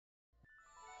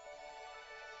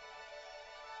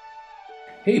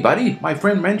Hey buddy, my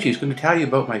friend Menchie is going to tell you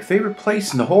about my favorite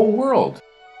place in the whole world.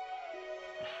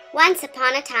 Once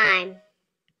upon a time,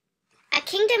 a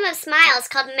kingdom of smiles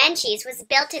called Menchies was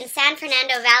built in San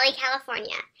Fernando Valley,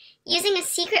 California. Using a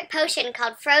secret potion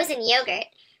called frozen yogurt,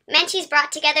 Menchies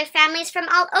brought together families from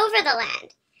all over the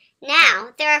land. Now,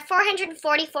 there are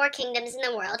 444 kingdoms in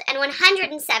the world and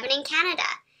 107 in Canada.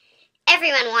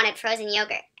 Everyone wanted frozen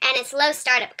yogurt, and its low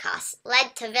startup costs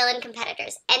led to villain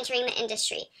competitors entering the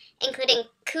industry, including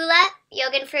Kula,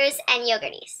 Yogenfruz, and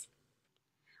Yogurties.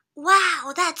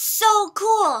 Wow, that's so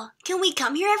cool! Can we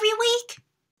come here every week?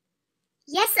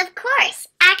 Yes, of course.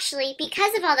 Actually,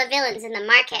 because of all the villains in the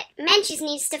market, Menchies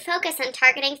needs to focus on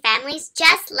targeting families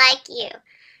just like you.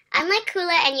 Unlike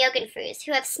Kula and Yogenfruz,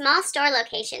 who have small store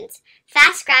locations,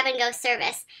 fast grab-and-go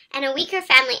service, and a weaker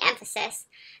family emphasis,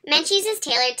 Menchies is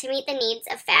tailored to meet the needs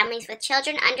of families with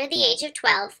children under the age of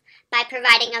 12 by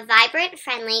providing a vibrant,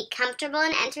 friendly, comfortable,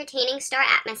 and entertaining store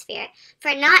atmosphere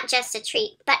for not just a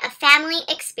treat, but a family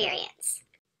experience.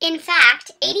 In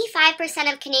fact,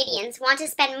 85% of Canadians want to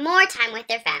spend more time with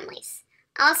their families.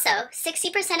 Also,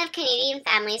 60% of Canadian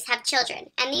families have children,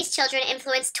 and these children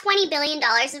influence $20 billion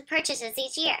of purchases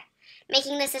each year,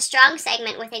 making this a strong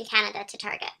segment within Canada to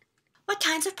target. What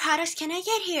kinds of products can I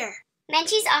get here?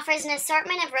 Menchies offers an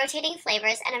assortment of rotating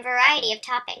flavors and a variety of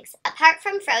toppings. Apart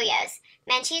from Froyos,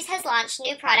 Menchies has launched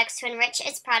new products to enrich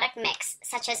its product mix,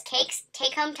 such as cakes,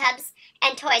 take-home tubs,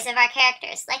 and toys of our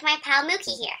characters, like my pal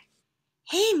Mookie here.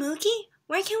 Hey Mookie,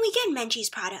 where can we get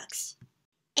Menchies products?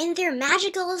 In their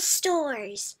magical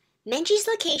stores. Menchies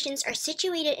locations are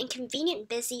situated in convenient,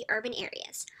 busy urban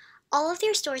areas. All of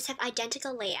their stores have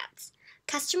identical layouts.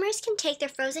 Customers can take their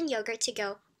frozen yogurt to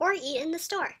go or eat in the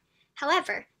store.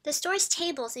 However, the store's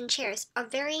tables and chairs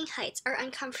of varying heights are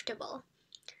uncomfortable.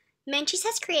 Menchies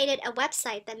has created a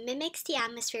website that mimics the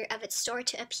atmosphere of its store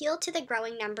to appeal to the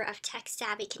growing number of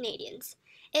tech-savvy Canadians.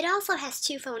 It also has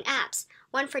 2 phone apps,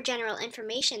 one for general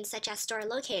information such as store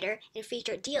locator and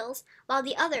featured deals, while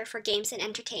the other for games and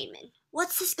entertainment.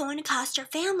 What's this going to cost our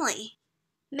family?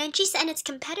 Menchies and its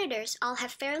competitors all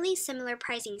have fairly similar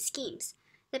pricing schemes.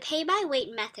 The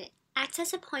pay-by-weight method acts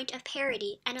as a point of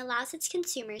parity and allows its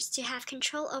consumers to have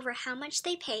control over how much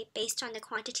they pay based on the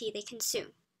quantity they consume.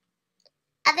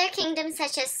 Other kingdoms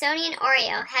such as Sony and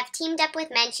Oreo have teamed up with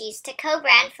Menchies to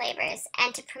co-brand flavors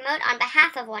and to promote on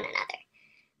behalf of one another.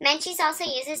 Menchies also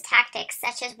uses tactics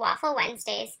such as Waffle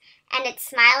Wednesdays and its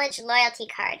Smileage loyalty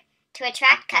card to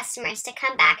attract customers to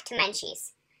come back to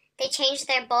Menchies. They change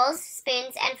their bowls,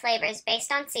 spoons, and flavors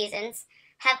based on seasons,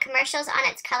 have commercials on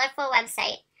its colorful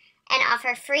website, and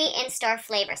offer free in-store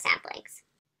flavor samplings.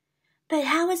 But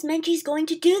how is Menchies going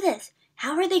to do this?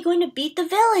 How are they going to beat the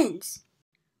villains?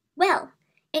 Well,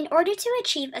 in order to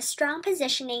achieve a strong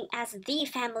positioning as the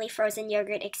family frozen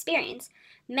yogurt experience,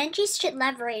 Menchies should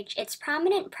leverage its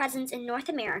prominent presence in North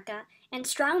America and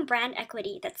strong brand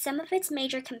equity that some of its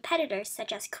major competitors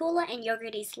such as Kula and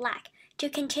Yogurties lack to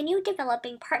continue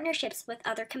developing partnerships with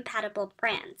other compatible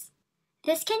brands.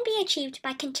 This can be achieved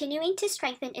by continuing to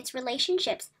strengthen its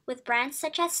relationships with brands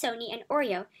such as Sony and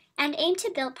Oreo and aim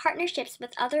to build partnerships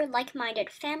with other like-minded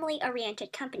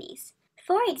family-oriented companies.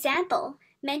 For example,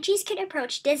 Menchies could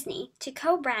approach Disney to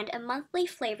co-brand a monthly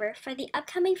flavor for the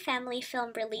upcoming family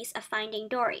film release of Finding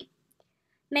Dory.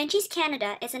 Menchies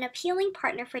Canada is an appealing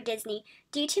partner for Disney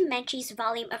due to Menchies'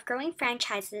 volume of growing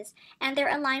franchises and their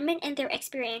alignment in their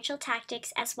experiential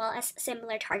tactics as well as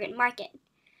similar target market.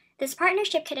 This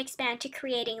partnership could expand to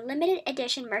creating limited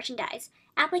edition merchandise,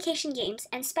 application games,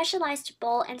 and specialized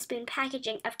bowl and spoon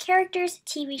packaging of characters,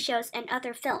 TV shows, and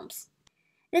other films.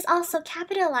 This also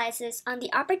capitalizes on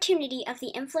the opportunity of the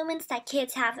influence that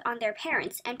kids have on their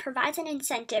parents and provides an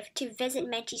incentive to visit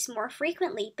Menchies more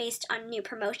frequently based on new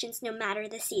promotions no matter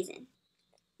the season.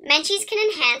 Menchies can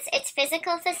enhance its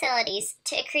physical facilities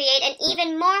to create an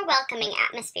even more welcoming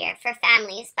atmosphere for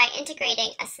families by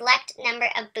integrating a select number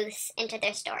of booths into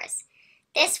their stores.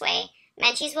 This way,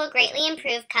 Menchies will greatly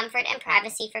improve comfort and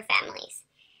privacy for families.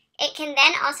 It can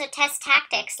then also test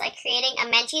tactics like creating a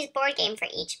Menchies board game for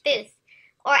each booth,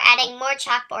 or adding more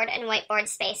chalkboard and whiteboard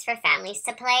space for families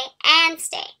to play and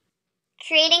stay.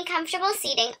 Creating comfortable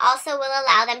seating also will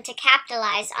allow them to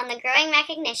capitalize on the growing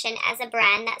recognition as a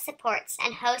brand that supports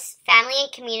and hosts family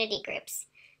and community groups,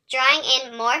 drawing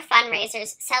in more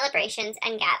fundraisers, celebrations,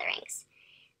 and gatherings.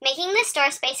 Making the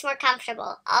store space more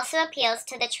comfortable also appeals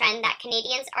to the trend that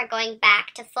Canadians are going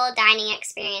back to full dining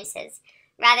experiences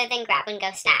rather than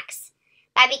grab-and-go snacks.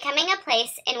 By becoming a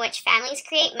place in which families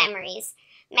create memories,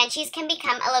 Menchies can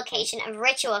become a location of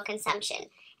ritual consumption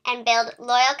and build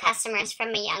loyal customers from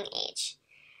a young age.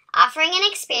 Offering an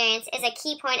experience is a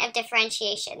key point of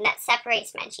differentiation that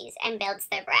separates Menchies and builds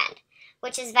their brand,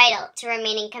 which is vital to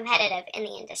remaining competitive in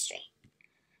the industry.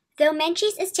 Though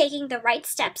Menchies is taking the right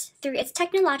steps through its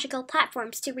technological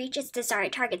platforms to reach its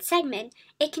desired target segment,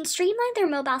 it can streamline their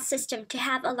mobile system to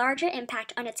have a larger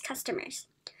impact on its customers.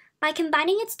 By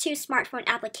combining its two smartphone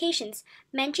applications,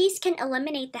 Menchies can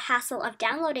eliminate the hassle of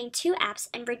downloading two apps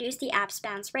and reduce the app's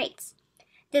bounce rates.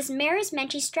 This mirrors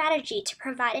Menchies' strategy to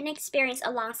provide an experience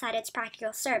alongside its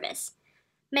practical service.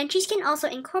 Menchies can also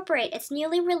incorporate its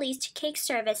newly released cake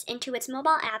service into its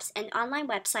mobile apps and online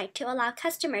website to allow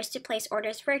customers to place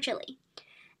orders virtually.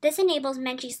 This enables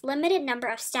Menchies' limited number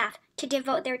of staff to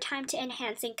devote their time to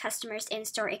enhancing customers'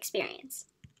 in-store experience.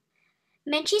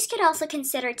 Menchies could also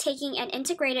consider taking an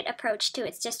integrated approach to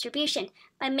its distribution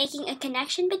by making a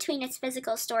connection between its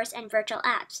physical stores and virtual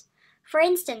apps. For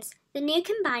instance, the new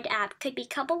combined app could be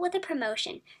coupled with a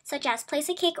promotion, such as place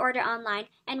a cake order online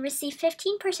and receive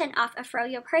 15% off a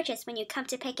froyo purchase when you come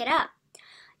to pick it up.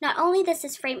 Not only does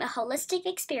this frame a holistic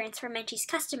experience for Menchies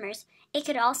customers, it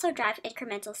could also drive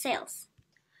incremental sales.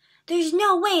 There's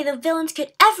no way the villains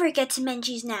could ever get to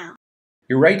Menchies now.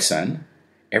 You're right, son.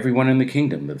 Everyone in the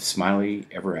kingdom lives smiley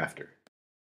ever after.